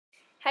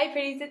Hey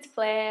pretties, it's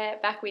Blair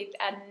back with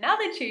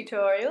another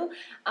tutorial.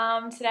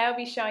 Today I'll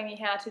be showing you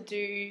how to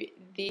do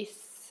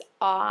this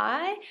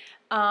eye.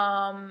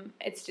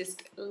 It's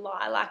just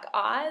lilac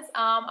eyes.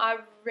 I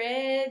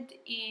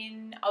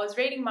was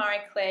reading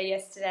Marie Claire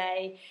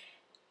yesterday,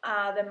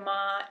 the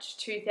March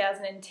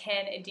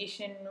 2010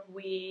 edition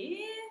with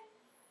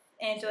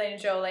Angelina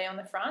Jolie on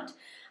the front,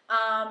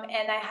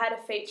 and they had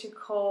a feature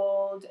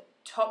called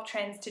Top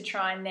Trends to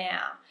Try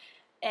Now,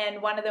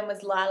 and one of them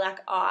was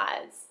lilac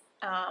eyes.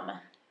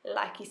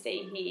 Like you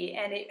see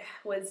here, and it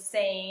was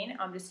seen,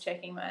 I'm just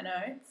checking my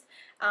notes,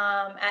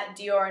 at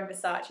Dior and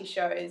Versace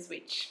shows,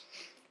 which,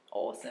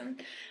 awesome.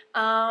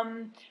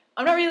 I'm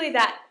not really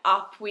that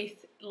up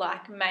with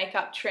like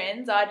makeup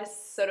trends. I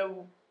just sort of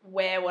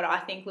wear what I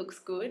think looks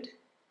good,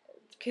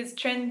 because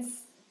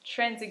trends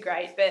are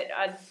great, but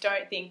I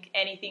don't think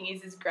anything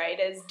is as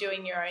great as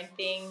doing your own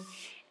thing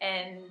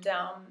and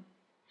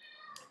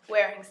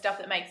wearing stuff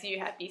that makes you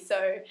happy.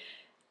 So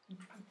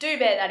do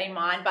bear that in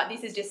mind, but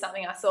this is just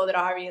something I saw that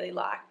I really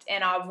liked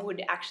and I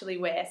would actually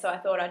wear, so I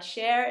thought I'd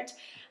share it.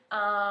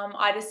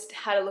 I just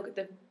had a look at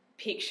the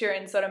picture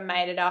and sort of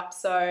made it up,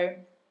 so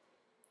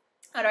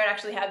I don't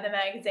actually have the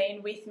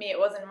magazine with me, it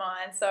wasn't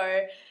mine,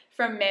 so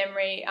from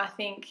memory I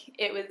think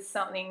it was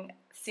something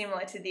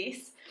similar to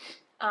this.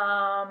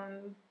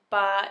 But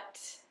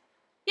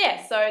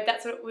yeah, so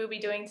that's what we'll be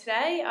doing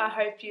today. I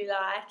hope you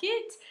like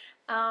it.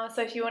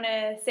 So if you want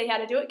to see how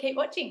to do it, keep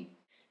watching.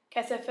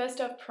 Okay, so first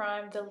I've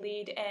primed the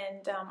lid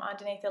and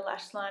underneath the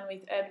lash line with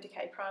Urban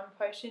Decay Primer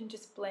Potion,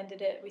 just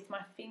blended it with my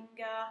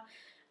finger.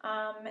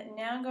 Now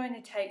I'm going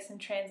to take some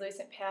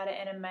translucent powder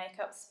and a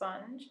makeup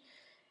sponge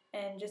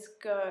and just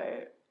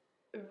go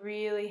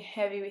really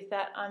heavy with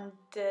that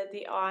under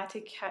the eye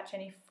to catch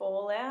any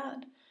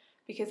fallout,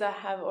 because I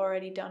have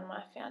already done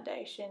my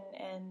foundation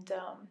and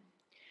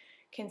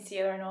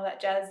concealer and all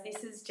that jazz.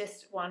 This is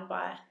just one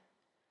by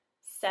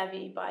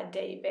Savvy by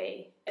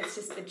DB. It's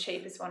just the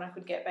cheapest one I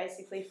could get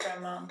basically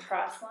from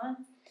Priceline.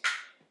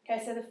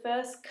 Okay, so the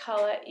first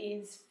colour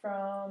is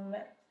from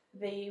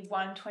the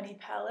 120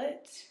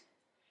 palette,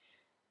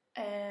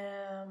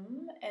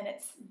 and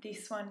it's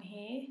this one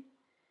here.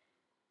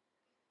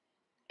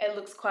 It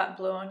looks quite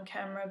blue on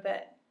camera,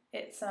 but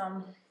it's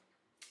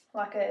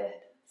like I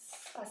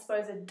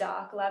suppose a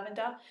dark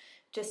lavender.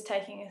 Just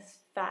taking a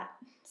fat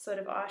sort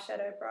of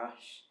eyeshadow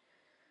brush,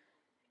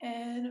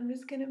 and I'm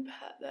just going to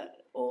pat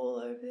that all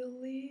over the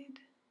lid.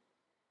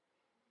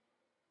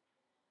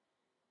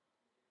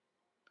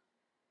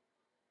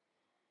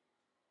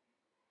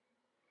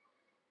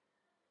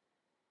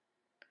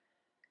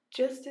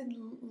 Just a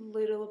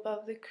little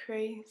above the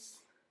crease.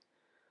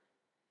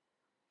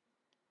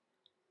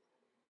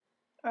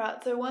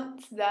 Alright, so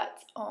once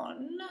that's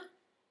on,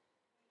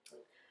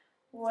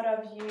 what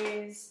I've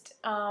used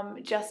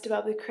just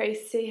above the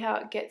crease, see how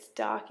it gets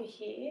darker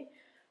here?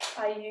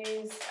 I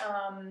used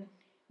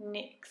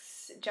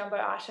NYX Jumbo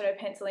Eyeshadow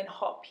Pencil in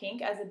Hot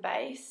Pink as a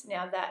base.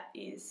 Now that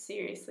is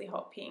seriously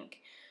hot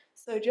pink.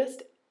 So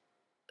just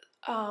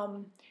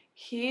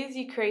here's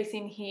your crease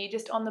in here,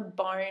 just on the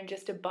bone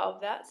just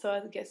above that, so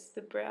I guess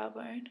the brow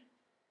bone.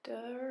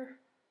 Duh.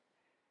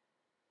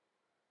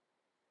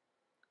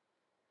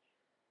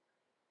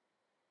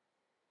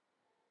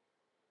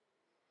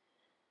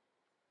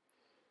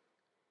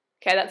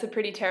 Okay, that's a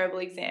pretty terrible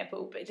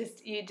example, but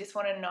you just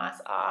want a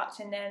nice arch,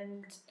 and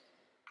then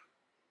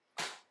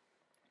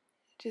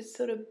just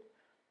sort of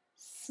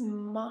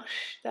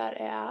smush that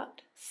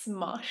out.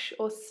 Smush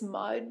or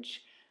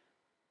smudge,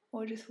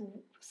 or just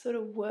sort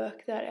of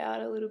work that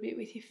out a little bit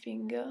with your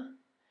finger.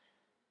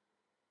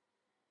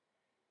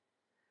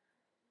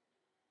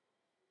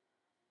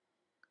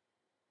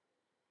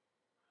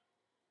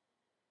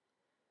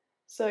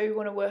 So you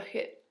want to work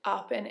it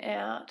up and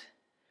out,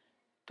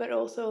 but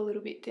also a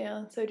little bit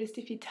down. So just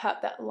if you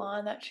tap that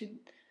line, that should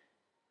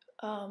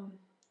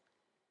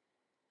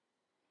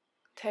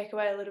take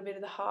away a little bit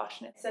of the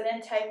harshness. So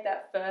then take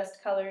that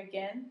first colour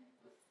again,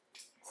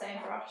 same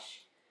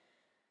brush,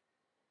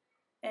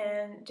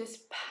 and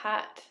just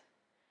pat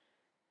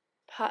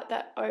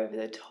that over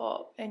the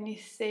top, and you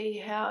see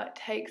how it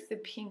takes the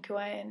pink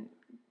away and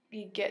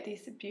you get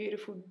this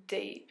beautiful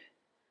deep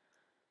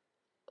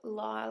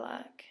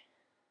lilac.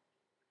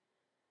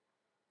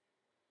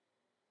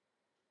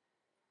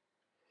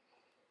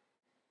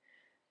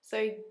 So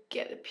you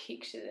get the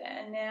picture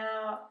there.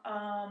 Now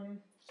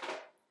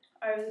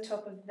over the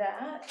top of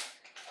that,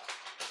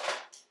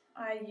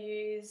 I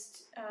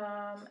used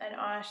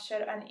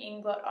an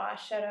Inglot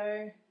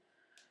eyeshadow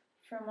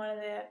from one of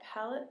their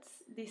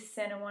palettes, this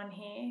center one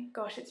here.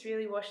 Gosh, it's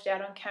really washed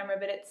out on camera,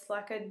 but it's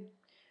like a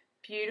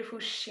beautiful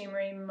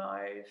shimmery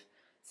mauve.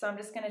 So I'm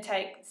just going to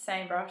take the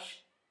same brush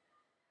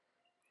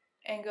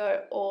and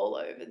go all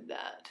over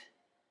that,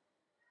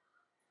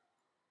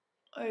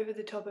 over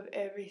the top of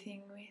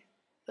everything with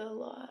the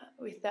light,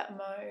 with that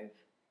mauve.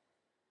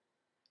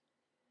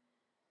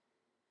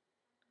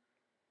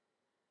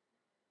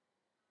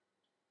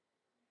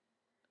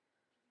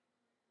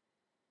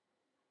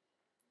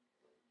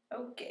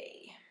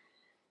 Okay,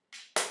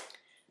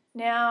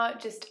 Now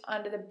just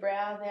under the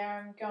brow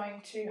there, I'm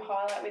going to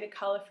highlight with a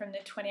colour from the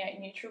 28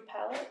 Neutral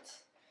palette.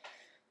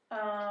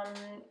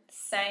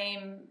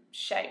 Same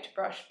shaped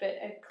brush but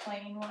a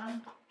clean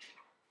one.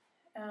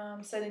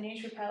 So the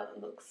Neutral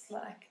palette looks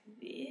like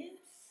this.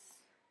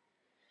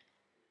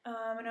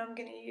 And I'm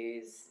going to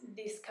use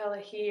this colour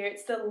here.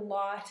 It's the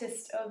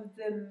lightest of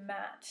the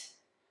matte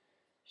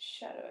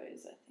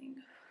shadows, I think.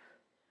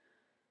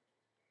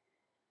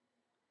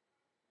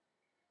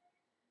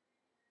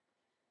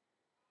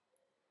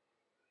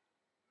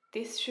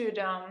 This should,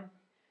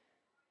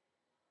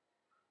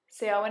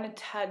 see, I went a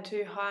tad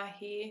too high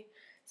here.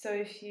 So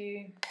if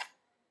you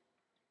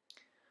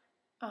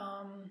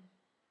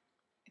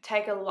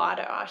take a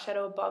lighter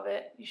eyeshadow above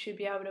it, you should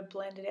be able to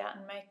blend it out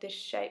and make the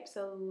shapes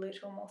a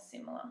little more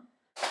similar.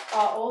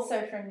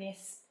 Also from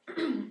this,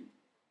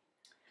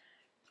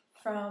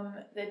 from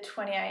the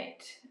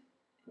 28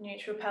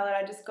 Neutral palette,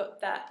 I just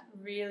got that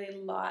really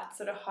light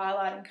sort of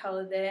highlighting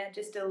colour there,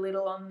 just a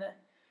little on the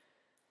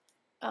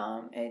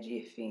edge of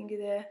your finger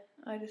there.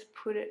 I just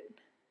put it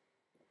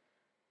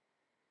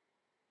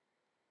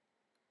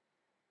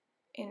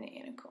in the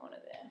inner corner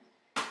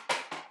there.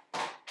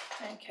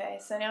 Okay,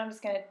 so now I'm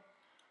just going to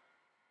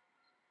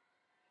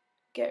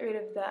get rid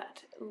of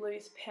that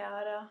loose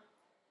powder.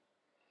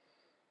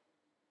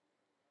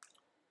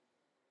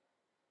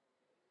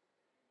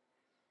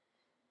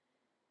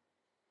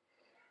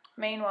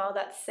 Meanwhile,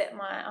 that's set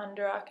my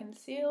under eye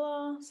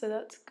concealer, so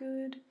that's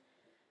good.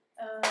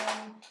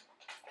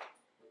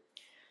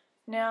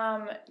 Now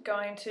I'm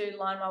going to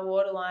line my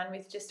waterline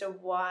with just a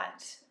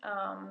white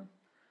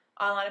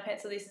eyeliner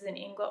pencil. This is an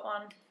Inglot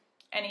one.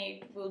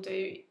 Any will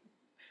do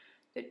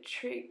the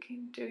trick,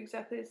 do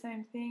exactly the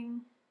same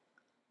thing.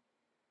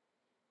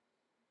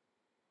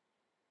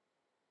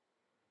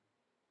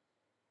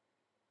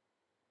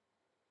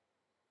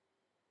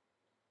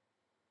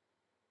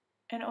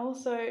 And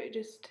also I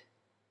just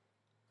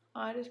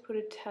put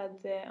a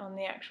tad there on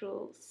the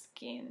actual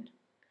skin.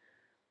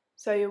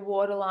 So your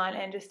waterline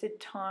and just a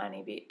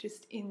tiny bit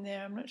just in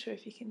there. I'm not sure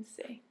if you can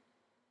see.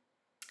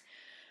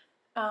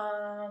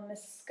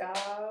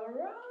 Mascara.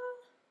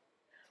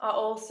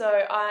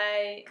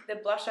 The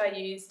blush I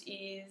used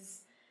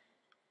is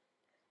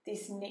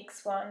this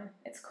NYX one.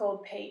 It's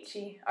called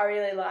Peachy. I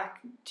really like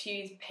to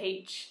use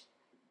peach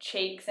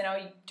cheeks, and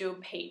I'll do a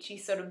peachy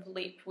sort of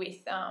lip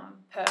with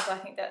purple. I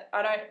think that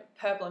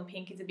purple and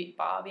pink is a bit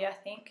Barbie, I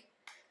think.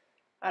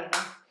 I don't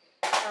know.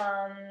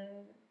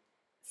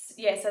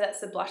 Yeah, so that's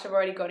the blush. I've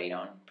already got it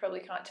on. Probably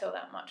can't tell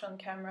that much on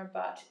camera,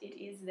 but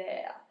it is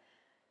there.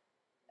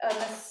 A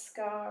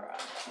mascara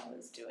I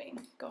was doing.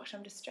 Gosh,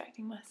 I'm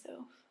distracting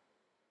myself.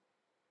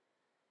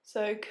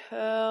 So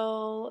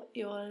curl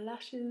your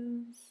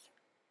lashes.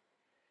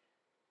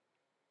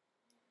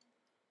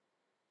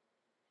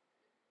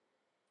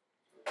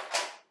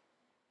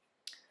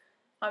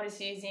 I'm just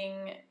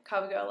using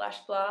CoverGirl Lash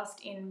Blast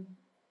in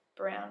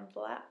brown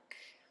black.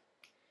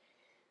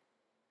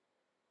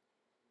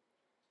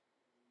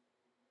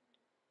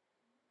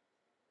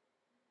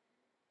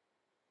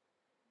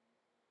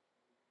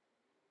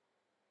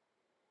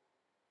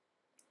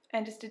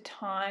 And just a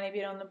tiny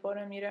bit on the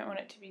bottom. You don't want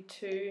it to be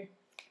too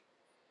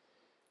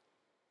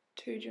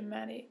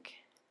dramatic.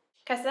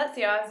 Okay, so that's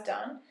the eyes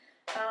done.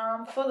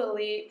 For the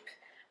lip,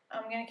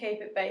 I'm going to keep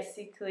it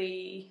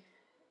basically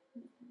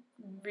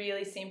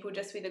really simple,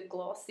 just with a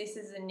gloss. This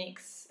is a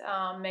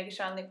NYX Mega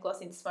Shine Lip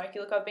Gloss in Smoky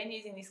Look. I've been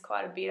using this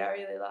quite a bit. I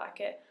really like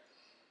it.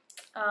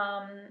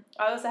 I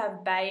also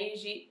have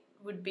beige. It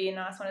would be a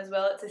nice one as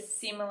well. It's a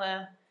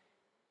similar...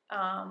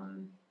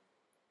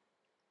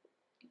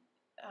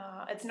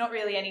 it's not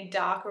really any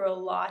darker or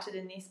lighter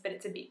than this, but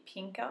it's a bit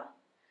pinker,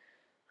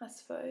 I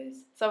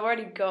suppose. So I've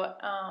already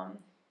got, I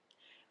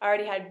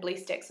already had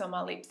Blistex on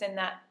my lips, and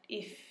that,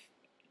 if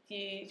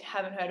you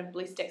haven't heard of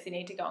Blistex, you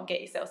need to go and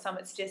get yourself some.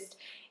 It's just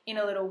in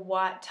a little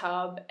white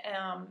tub,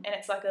 and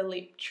it's like a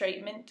lip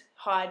treatment,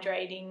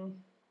 hydrating,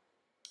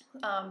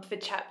 for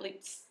chapped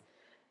lips,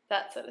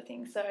 that sort of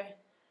thing. So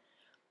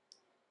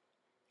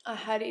I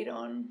had it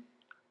on,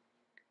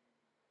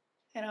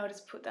 and I'll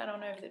just put that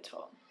on over the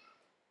top.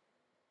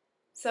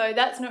 So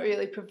that's not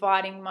really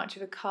providing much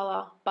of a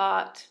colour,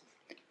 but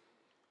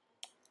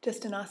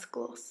just a nice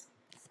gloss.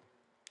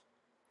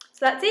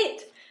 So that's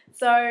it.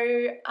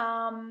 So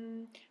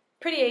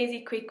pretty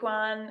easy, quick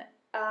one.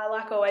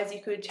 Like always,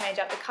 you could change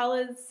up the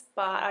colours,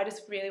 but I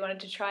just really wanted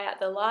to try out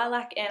the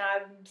lilac, and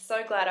I'm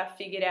so glad I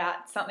figured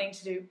out something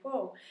to do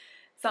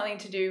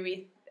with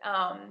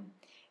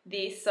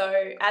this.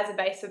 So as a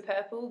base for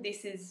purple,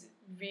 this is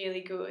really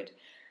good.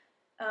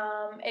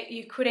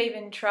 You could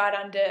even try it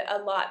under a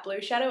light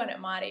blue shadow, and it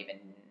might even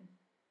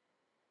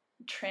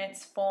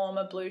transform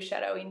a blue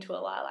shadow into a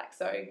lilac,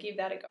 so give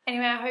that a go.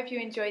 Anyway, I hope you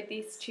enjoyed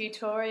this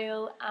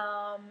tutorial.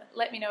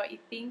 Let me know what you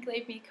think.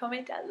 Leave me a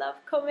comment. I love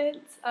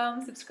comments.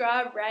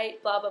 Subscribe,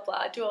 rate, blah blah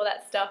blah, do all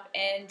that stuff,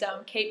 and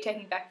keep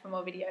checking back for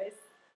more videos.